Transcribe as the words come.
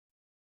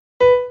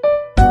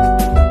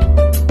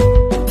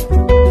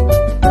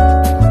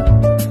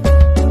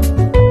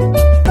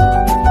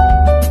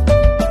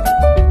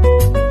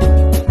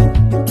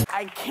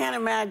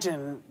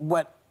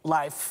what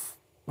life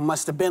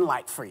must have been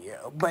like for you,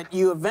 but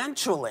you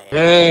eventually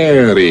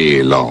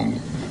very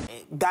long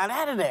got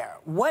out of there.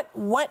 What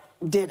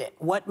did it?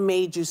 What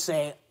made you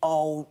say,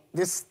 oh,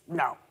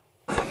 no?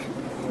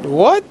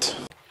 What?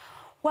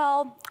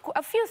 Well,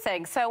 a few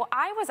things. So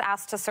I was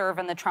asked to serve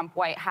in the Trump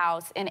White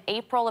House in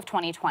April of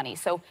 2020,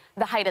 so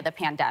the height of the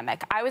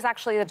pandemic. I was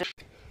actually the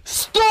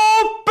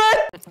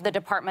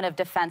Department of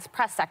Defense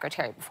press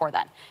secretary before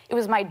then. It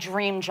was my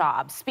dream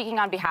job, speaking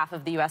on behalf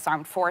of the U.S.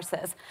 Armed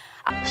Forces.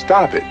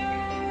 Stop it.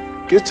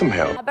 Get some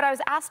help. But I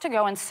was asked to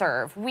go and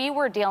serve. We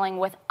were dealing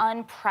with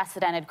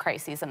unprecedented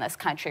crises in this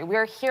country. We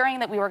were hearing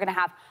that we were going to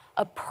have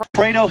a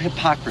Fredo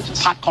hypocrisy,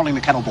 pot calling the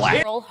kettle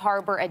black. Pearl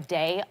Harbor a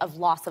day of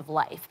loss of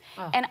life.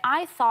 And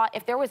I thought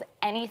if there was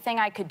anything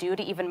I could do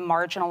to even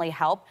marginally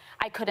help,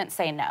 I couldn't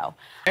say no.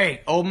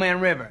 Hey, Old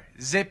Man River,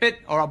 zip it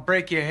or I'll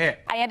break your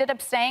hip. I ended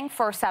up staying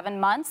for 7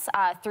 months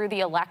through the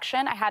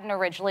election. I hadn't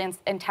originally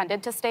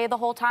intended to stay the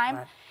whole time.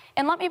 Right.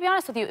 And let me be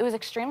honest with you, it was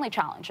extremely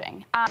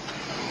challenging.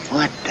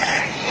 What the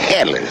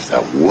hell is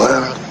the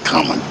world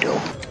coming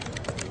to?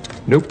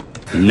 Nope.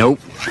 Nope.